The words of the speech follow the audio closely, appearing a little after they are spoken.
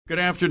Good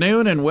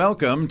afternoon and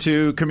welcome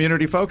to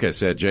Community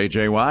Focus at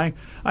JJY.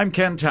 I'm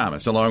Ken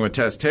Thomas along with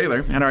Tess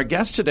Taylor, and our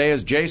guest today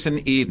is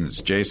Jason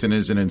Edens. Jason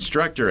is an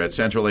instructor at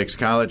Central Lakes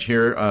College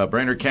here,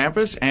 Brainerd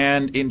campus,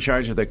 and in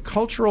charge of the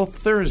Cultural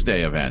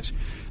Thursday events.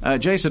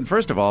 Jason,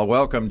 first of all,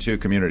 welcome to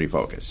Community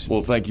Focus.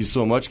 Well, thank you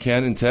so much,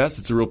 Ken and Tess.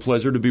 It's a real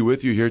pleasure to be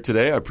with you here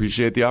today. I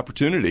appreciate the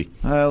opportunity.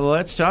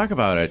 Let's talk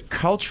about it.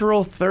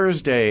 Cultural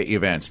Thursday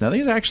events. Now,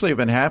 these actually have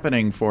been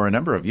happening for a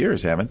number of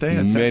years, haven't they?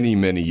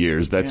 Many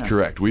years. That's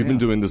correct. We've been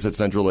doing this at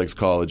Central Lakes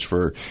College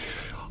for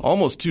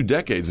almost 2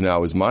 decades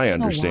now, is my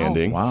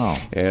understanding. Oh, wow.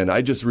 And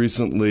I just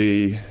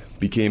recently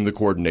became the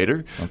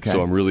coordinator,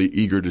 so I'm really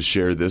eager to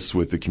share this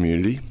with the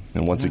community.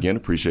 And once again,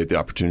 appreciate the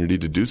opportunity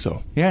to do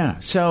so. Yeah.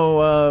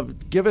 So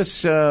give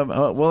us,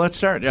 let's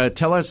start.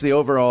 Tell us the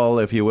overall,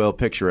 if you will,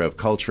 picture of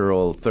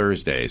Cultural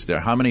Thursdays.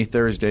 How many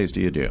Thursdays do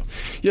you do?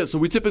 Yeah, so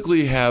we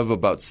typically have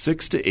about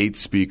 6 to 8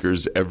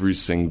 speakers every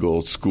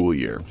single school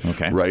year.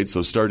 Okay. Right?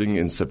 So starting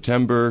in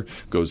September,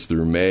 goes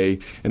through May.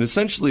 And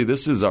essentially,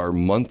 this is our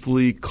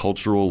monthly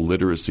cultural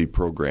literacy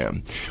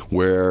program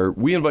where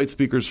we invite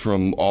speakers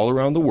from all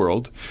around the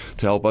world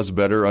to help us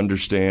better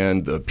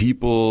understand the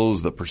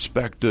peoples, the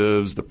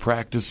perspectives, the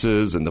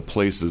practices, and the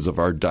places of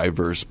our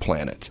diverse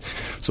planet.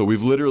 So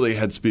we've literally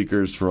had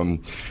speakers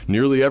from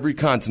nearly every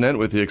continent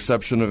with the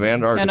exception of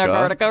Antarctica.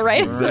 Antarctica,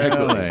 right?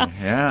 Exactly.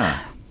 Yeah.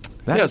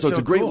 So it's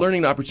a great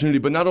learning opportunity,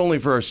 but not only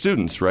for our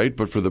students, right,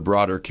 but for the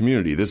broader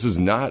community. This is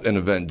not an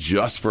event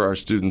just for our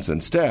students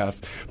and staff,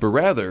 but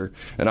rather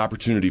an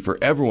opportunity for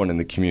everyone in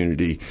the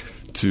community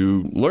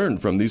to learn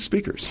from these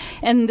speakers.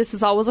 And this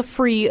is always a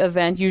free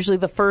event, usually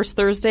the first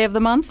Thursday of the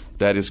month?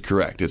 That is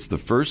correct. It's the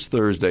first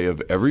Thursday of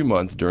every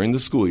month during the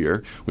school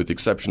year, with the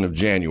exception of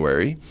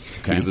January,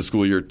 because the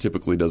school year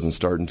typically doesn't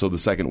start until the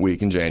second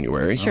week in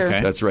January. Sure.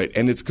 Okay. That's right.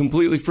 And it's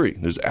completely free.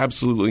 There's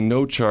absolutely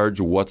no charge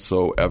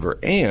whatsoever.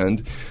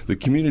 And the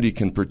community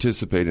can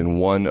participate in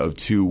one of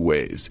 2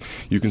 ways.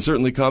 You can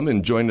certainly come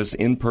and join us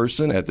in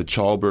person at the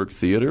Chalberg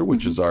Theater,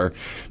 which is our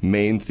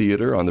main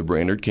theater on the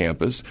Brainerd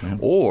campus,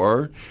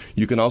 or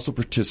you can also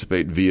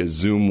participate via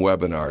Zoom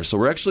webinar. So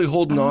we're actually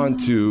holding on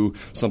to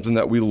something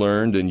that we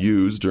learned and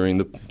used during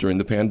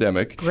the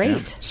pandemic.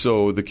 Great.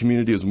 So the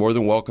community is more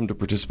than welcome to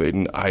participate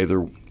in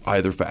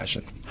either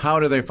fashion. How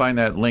do they find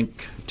that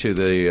link to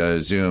the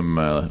Zoom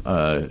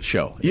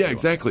show? Yeah,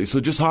 exactly. So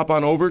just hop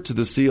on over to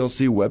the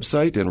CLC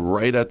website, and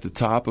right at the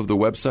top of the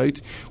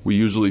website, we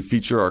usually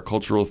feature our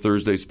Cultural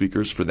Thursday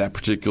speakers for that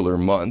particular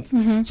month.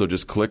 So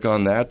just click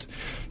on that.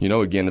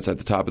 Again, it's at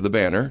the top of the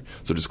banner.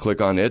 So just click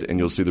on it, and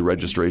you'll see the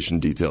registration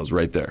details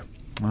right there.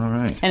 All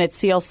right. And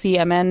it's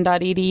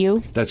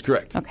clcmn.edu? That's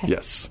correct. Okay.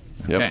 Yes.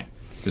 Yep. Okay.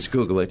 Just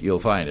Google it. You'll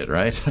find it,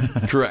 right?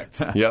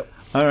 Correct. Yep.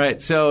 All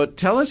right. So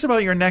tell us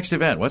about your next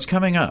event. What's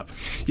coming up?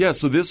 Yeah,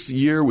 so this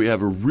year we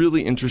have a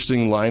really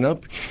interesting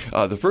lineup.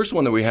 The first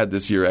one that we had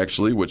this year,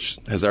 actually, which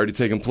has already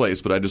taken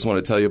place, but I just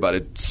want to tell you about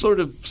it sort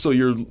of so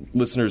your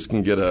listeners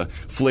can get a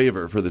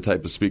flavor for the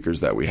type of speakers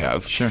that we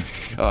have. Sure.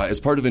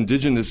 As part of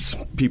Indigenous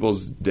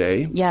Peoples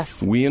Day,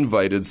 Yes. we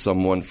invited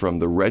someone from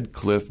the Red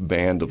Cliff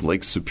Band of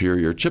Lake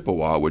Superior,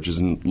 Chippewa, which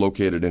is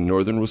located in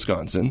northern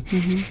Wisconsin.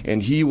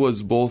 And he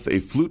was both a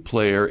flute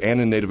player and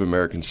a Native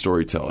American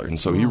storyteller. And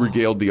so he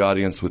regaled the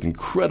audience with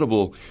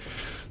incredible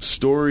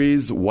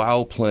stories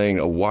while playing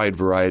a wide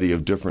variety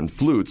of different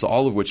flutes,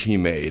 all of which he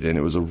made, and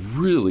it was a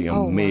really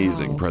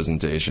amazing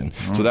presentation.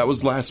 So that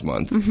was last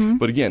month.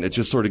 But again, it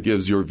just sort of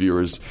gives your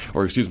viewers,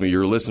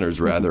 your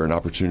listeners rather, an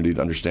opportunity to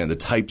understand the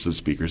types of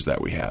speakers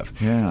that we have.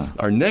 Yeah.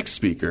 Our next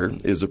speaker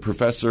is a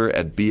professor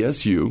at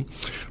BSU.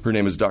 Her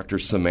name is Dr.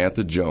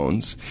 Samantha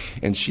Jones,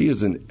 and she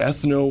is an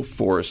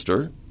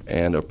ethnoforester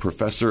and a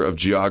professor of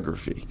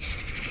geography.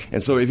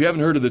 And so if you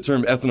haven't heard of the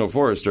term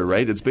ethnoforester,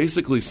 right, it's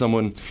basically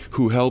someone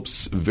who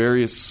helps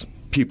various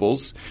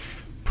peoples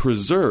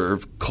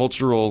preserve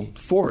cultural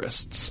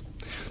forests.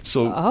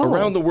 So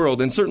around the world,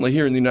 and certainly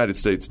here in the United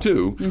States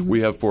too,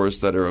 we have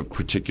forests that are of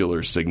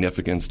particular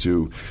significance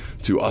to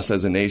us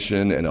as a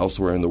nation, and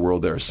elsewhere in the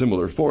world there are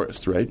similar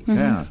forests, right?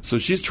 Yeah. So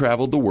she's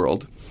traveled the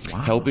world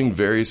helping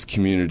various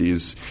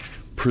communities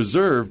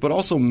preserve but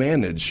also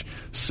manage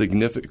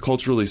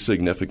culturally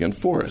significant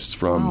forests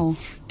from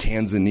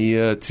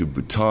Tanzania to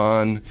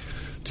Bhutan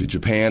to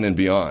Japan and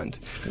beyond.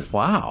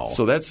 Wow.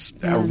 So that's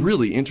a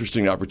really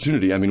interesting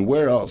opportunity. I mean,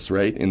 where else,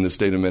 right, in the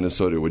state of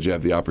Minnesota would you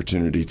have the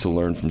opportunity to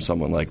learn from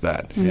someone like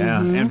that?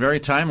 Yeah, and very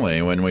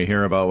timely when we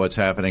hear about what's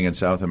happening in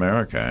South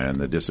America and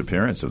the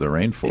disappearance of the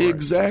rainforest.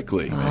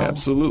 Exactly.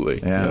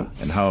 Absolutely. Yeah,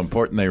 and how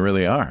important they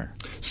really are.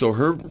 So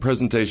her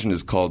presentation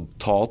is called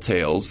Tall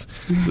Tales,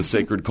 the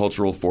Sacred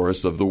Cultural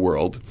Forests of the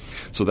World.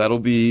 So that'll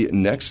be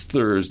next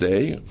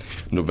Thursday,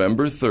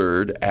 November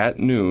 3rd at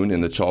noon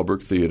in the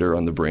Chalberg Theater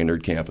on the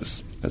Brainerd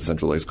campus at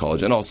Central Lakes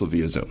College, and also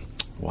via Zoom.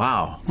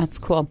 Wow. That's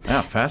cool.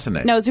 Yeah,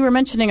 fascinating. Now, as you were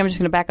mentioning, I'm just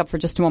going to back up for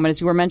just a moment. As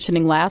you were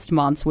mentioning last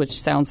month,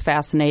 which sounds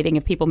fascinating,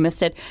 if people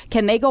missed it,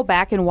 can they go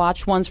back and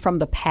watch ones from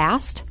the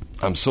past?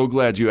 I'm so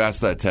glad you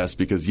asked that, Tess,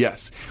 because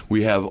yes,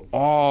 we have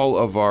all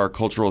of our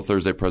Cultural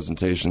Thursday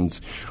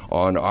presentations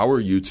on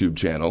our YouTube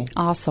channel.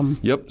 Awesome.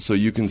 Yep, so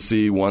you can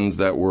see ones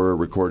that were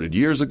recorded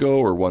years ago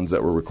or ones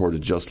that were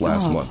recorded just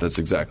last month. That's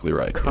exactly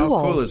right. How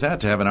cool is that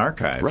to have an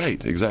archive?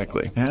 Right,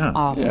 exactly. Yeah.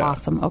 Oh, Yeah.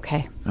 awesome.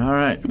 Okay. All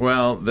right.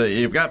 Well,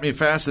 you've got me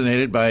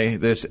fascinated by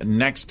this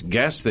next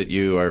guest that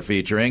you are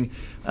featuring.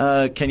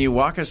 Can you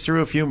walk us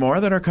through a few more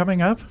that are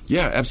coming up?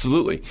 Yeah,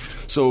 absolutely.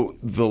 So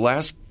the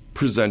last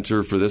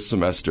presenter for this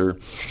semester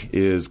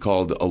is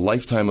called A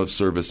Lifetime of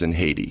Service in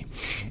Haiti.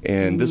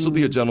 And this will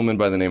be a gentleman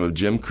by the name of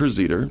Jim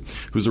Kerzeder,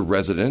 who's a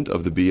resident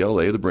of the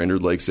BLA, the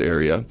Brainerd Lakes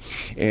area.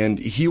 And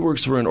he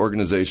works for an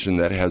organization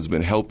that has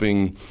been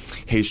helping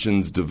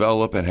Haitians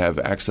develop and have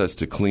access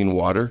to clean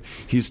water.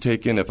 He's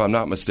taken, if I'm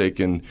not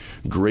mistaken,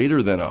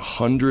 greater than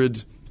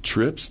 100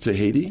 trips to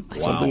Haiti,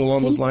 something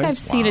along those lines. I've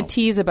seen a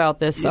tease about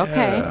this. Yeah.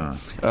 Okay.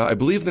 I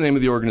believe the name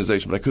of the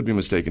organization, but I could be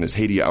mistaken, is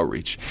Haiti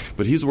Outreach.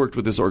 But he's worked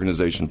with this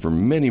organization for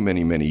many,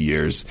 many, many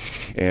years.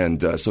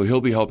 And so he'll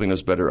be helping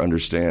us better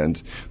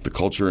understand the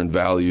culture and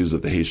values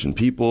of the Haitian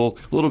people,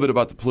 a little bit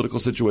about the political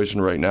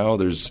situation right now.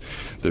 There's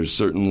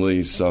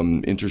certainly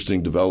some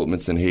interesting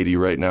developments in Haiti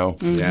right now.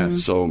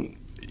 Yes. So,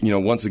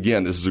 once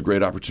again, this is a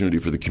great opportunity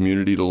for the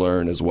community to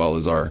learn as well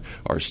as our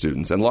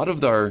students. And a lot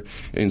of our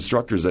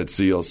instructors at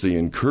CLC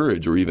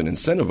encourage or even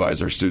incentivize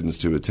our students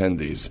to attend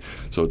these.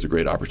 So it's a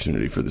great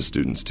opportunity for the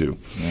students too.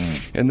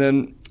 And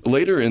then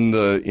later in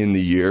the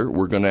year,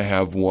 we're going to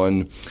have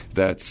one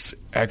that's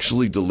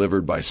actually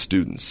delivered by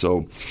students.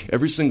 So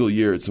every single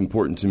year, it's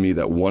important to me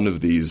that one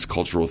of these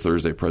Cultural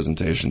Thursday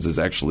presentations is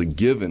actually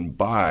given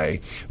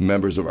by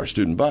members of our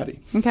student body.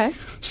 Okay.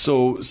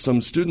 So some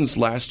students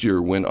last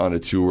year went on a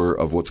tour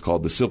of what's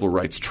called the Civil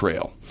Rights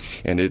Trail.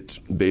 And it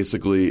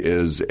basically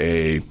is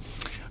a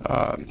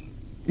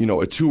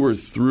tour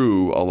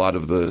through a lot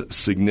of the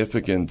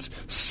significant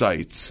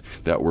sites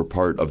that were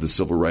part of the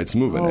Civil Rights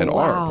Movement and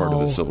are part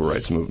of the Civil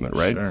Rights Movement,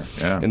 right? Sure,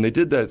 yeah. And they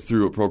did that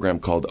through a program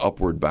called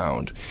Upward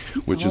Bound,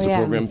 which is a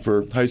program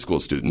for high school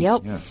students.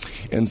 Yep. Yeah.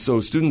 And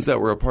so students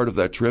that were a part of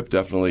that trip,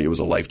 definitely it was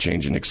a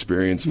life-changing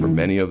experience for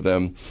many of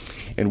them.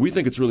 And we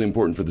think it's really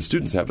important for the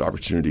students to have the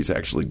opportunity to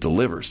actually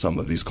deliver some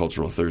of these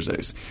Cultural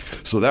Thursdays.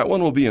 So that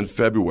one will be in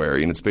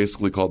February, and it's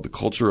basically called The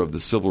Culture of the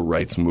Civil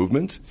Rights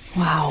Movement.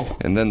 Wow.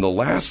 And then the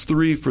last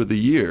three for the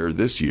year,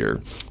 this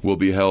year, will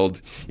be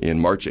held in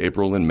March,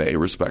 April, and May,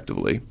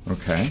 respectively.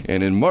 Okay.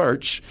 And in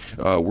March,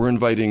 we're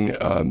inviting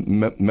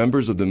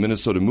members of the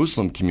Minnesota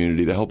Muslim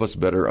community to help us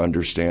better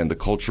understand the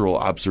cultural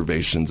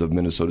observations of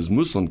Minnesota's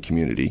Muslim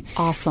community.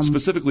 Awesome.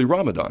 Specifically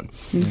Ramadan.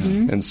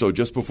 And so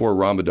just before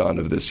Ramadan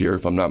of this year,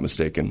 if I'm not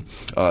mistaken,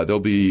 there'll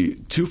be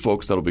two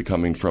folks that'll be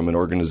coming from an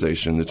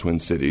organization in the Twin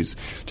Cities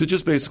to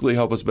just basically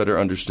help us better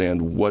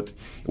understand what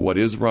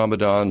is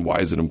Ramadan, why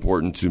is it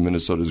important to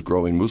Minnesota's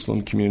growing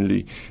Muslim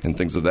community, and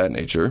things of that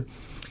nature.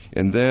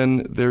 And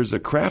then there's a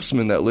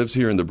craftsman that lives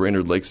here in the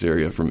Brainerd Lakes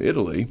area from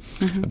Italy.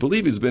 I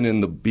believe he's been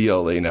in the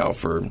BLA now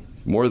for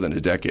more than a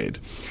decade.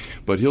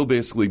 But he'll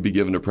basically be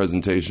given a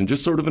presentation,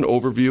 just sort of an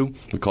overview.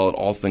 We call it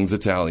All Things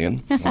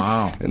Italian.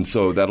 Wow. And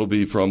so that'll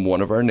be from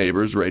one of our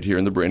neighbors right here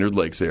in the Brainerd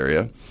Lakes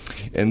area.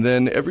 And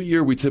then every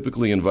year we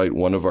typically invite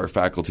one of our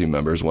faculty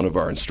members, one of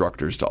our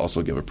instructors, to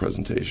also give a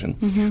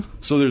presentation.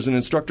 So there's an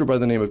instructor by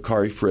the name of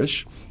Kari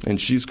Frisch, and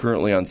she's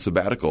currently on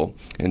sabbatical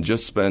and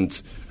just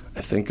spent,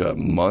 I think, a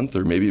month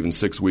or maybe even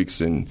 6 weeks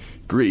in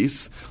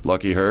Greece.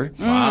 Lucky her.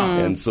 Wow.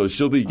 And so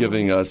she'll be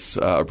giving us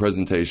a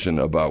presentation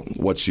about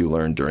what she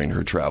learned during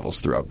her travels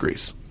throughout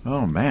Greece.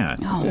 Oh, man.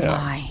 Oh, Yeah.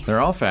 my. They're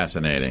all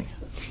fascinating.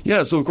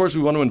 Yeah, so of course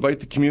we want to invite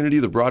the community,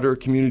 the broader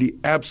community.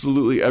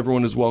 Absolutely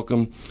everyone is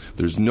welcome.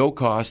 There's no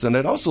cost. And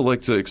I'd also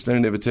like to extend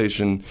an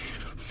invitation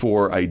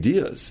for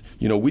ideas.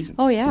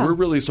 We're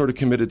really sort of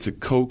committed to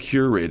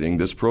co-curating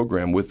this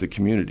program with the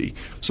community.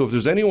 So if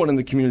there's anyone in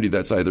the community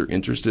that's either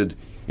interested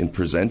in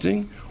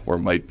presenting or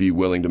might be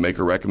willing to make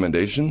a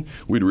recommendation,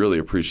 we'd really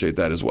appreciate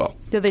that as well.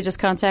 Did they just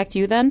contact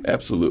you then?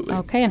 Absolutely.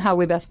 Okay, and how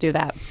we best do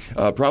that?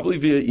 Probably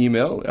via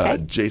email,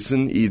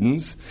 Jason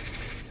Edens.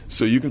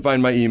 So you can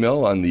find my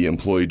email on the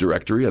employee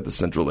directory at the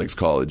Central Lakes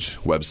College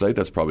website.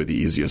 That's probably the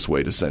easiest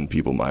way to send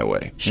people my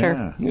way.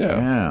 Sure.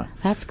 Yeah.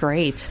 That's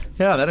great.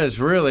 Yeah, that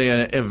is really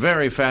a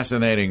very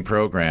fascinating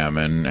program.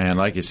 And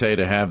like you say,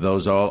 to have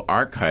those all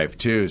archived,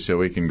 too, so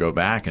we can go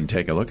back and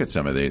take a look at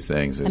some of these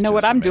things. I know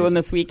what I'm doing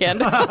this weekend.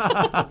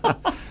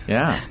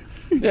 Yeah.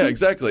 Yeah,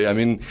 exactly. I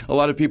mean, a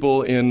lot of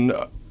people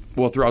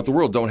throughout the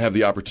world don't have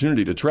the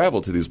opportunity to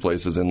travel to these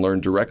places and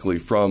learn directly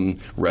from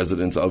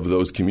residents of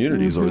those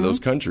communities or those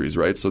countries,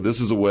 right? So this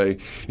is a way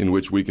in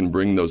which we can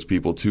bring those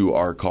people to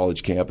our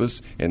college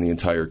campus and the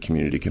entire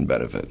community can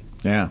benefit.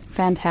 Yeah.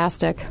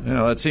 Fantastic.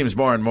 It seems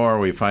more and more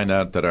we find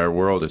out that our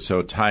world is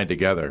so tied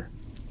together.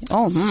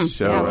 Oh,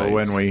 So Right.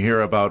 when we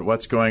hear about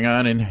what's going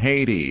on in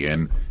Haiti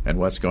and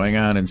what's going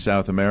on in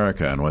South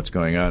America and what's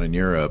going on in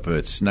Europe,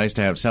 it's nice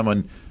to have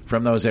someone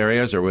from those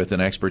areas or with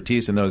an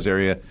expertise in those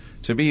areas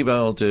to be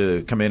able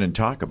to come in and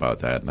talk about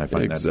that, and I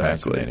find that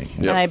fascinating. Yep.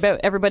 And I bet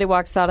everybody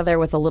walks out of there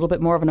with a little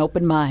bit more of an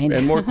open mind.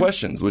 And more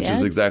questions, which Yeah.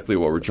 is exactly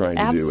what we're trying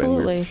to do. And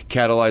we're Absolutely.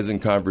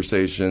 catalyzing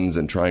conversations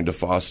and trying to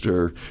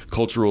foster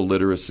cultural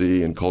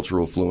literacy and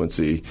cultural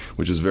fluency,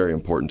 which is very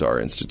important to our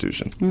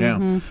institution.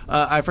 Yeah.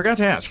 I forgot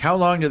to ask, how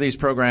long do these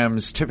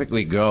programs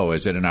typically go?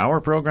 Is it an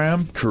hour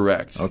program?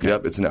 Correct. Okay.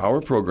 Yep, it's an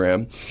hour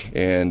program,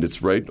 and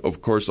it's right,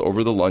 of course,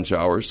 over the lunch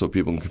hour, so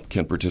people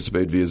can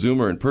participate via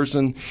Zoom or in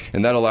person,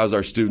 and that allows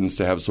our students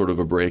to have sort of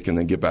a break and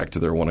then get back to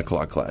their 1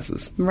 o'clock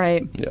classes.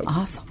 Right. Yep.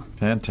 Awesome.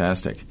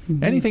 Fantastic.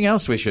 Anything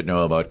else we should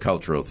know about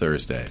Cultural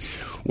Thursdays?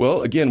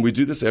 Well, again, we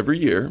do this every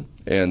year,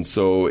 and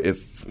so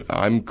if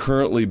I'm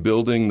currently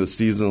building the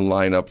season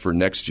lineup for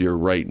next year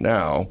right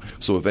now,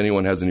 so if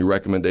anyone has any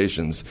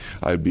recommendations,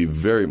 I'd be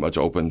very much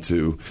open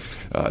to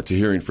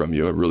hearing from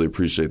you. I really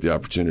appreciate the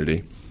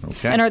opportunity.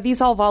 Okay. And are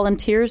these all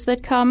volunteers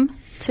that come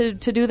to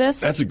do this?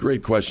 That's a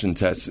great question,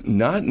 Tess.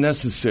 Not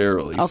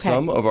necessarily. Okay.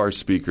 Some of our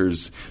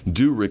speakers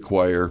do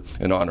require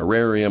an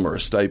honorarium or a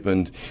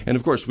stipend, and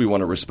of course we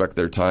want to respect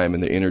their time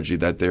and the energy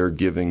that they're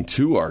giving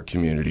to our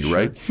community,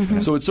 right?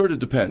 So it sort of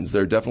depends.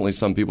 There are definitely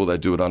some people that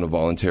do it on a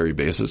voluntary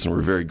basis, and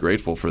we're very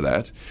grateful for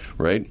that,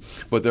 right?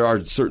 But there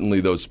are certainly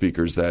those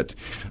speakers that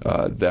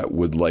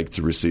would like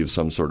to receive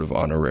some sort of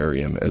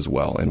honorarium as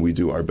well, and we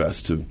do our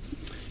best to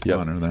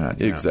honor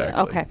that. Yeah.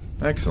 Exactly. Okay.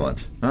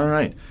 Excellent. All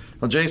right.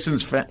 Well,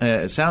 Jason's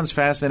sounds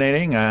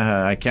fascinating.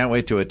 I can't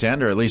wait to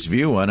attend or at least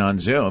view one on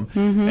Zoom.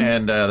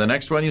 And the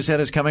next one you said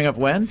is coming up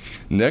when?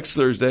 Next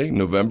Thursday,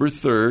 November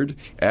 3rd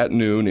at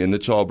noon in the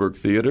Chalberg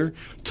Theater,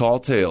 Tall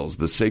Tales,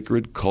 the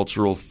Sacred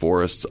Cultural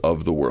Forests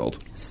of the World.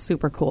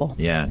 Super cool.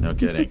 Yeah, no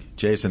kidding.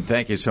 Jason,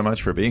 thank you so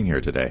much for being here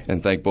today.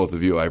 And thank both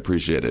of you. I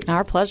appreciate it.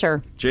 Our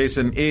pleasure.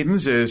 Jason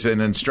Edens is an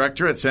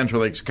instructor at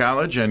Central Lakes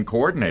College and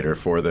coordinator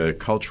for the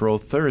Cultural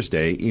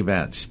Thursday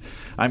events.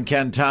 I'm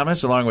Ken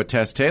Thomas along with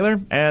Tess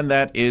Taylor, and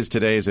that is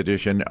today's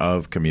edition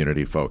of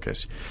Community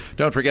Focus.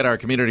 Don't forget our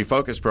Community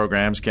Focus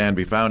programs can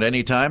be found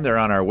anytime. They're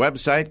on our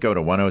website. Go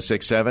to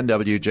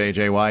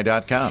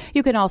 1067wjjy.com.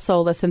 You can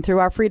also listen through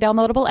our free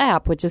downloadable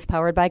app, which is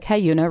powered by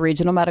Cuyuna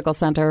Regional Medical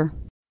Center.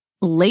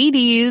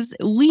 Ladies,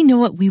 we know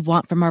what we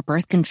want from our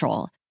birth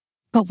control.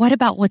 But what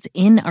about what's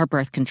in our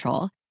birth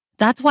control?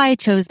 That's why I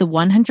chose the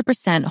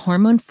 100%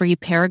 hormone-free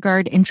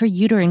Paragard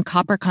intrauterine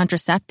copper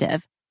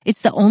contraceptive.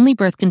 It's the only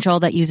birth control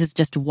that uses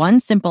just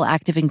one simple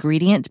active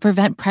ingredient to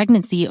prevent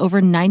pregnancy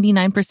over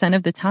 99%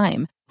 of the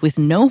time, with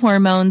no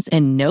hormones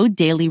and no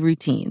daily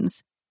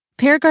routines.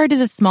 Paragard is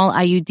a small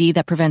IUD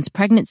that prevents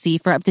pregnancy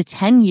for up to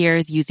 10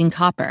 years using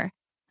copper.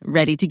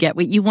 Ready to get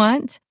what you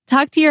want?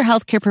 Talk to your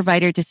healthcare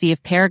provider to see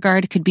if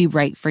Paragard could be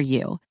right for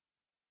you.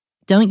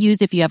 Don't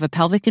use if you have a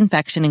pelvic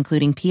infection,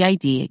 including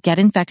PID, get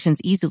infections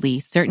easily,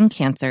 certain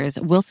cancers,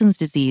 Wilson's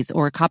disease,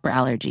 or a copper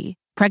allergy.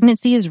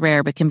 Pregnancy is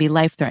rare but can be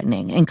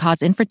life-threatening and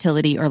cause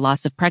infertility or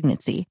loss of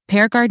pregnancy.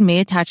 Paragard may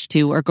attach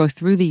to or go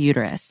through the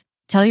uterus.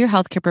 Tell your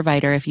healthcare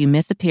provider if you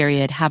miss a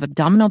period, have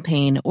abdominal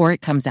pain, or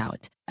it comes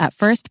out. At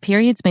first,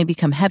 periods may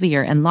become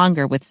heavier and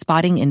longer with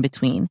spotting in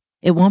between.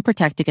 It won't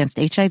protect against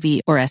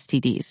HIV or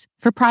STDs.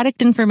 For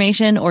product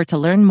information or to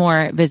learn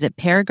more, visit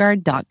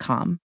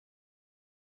Paragard.com.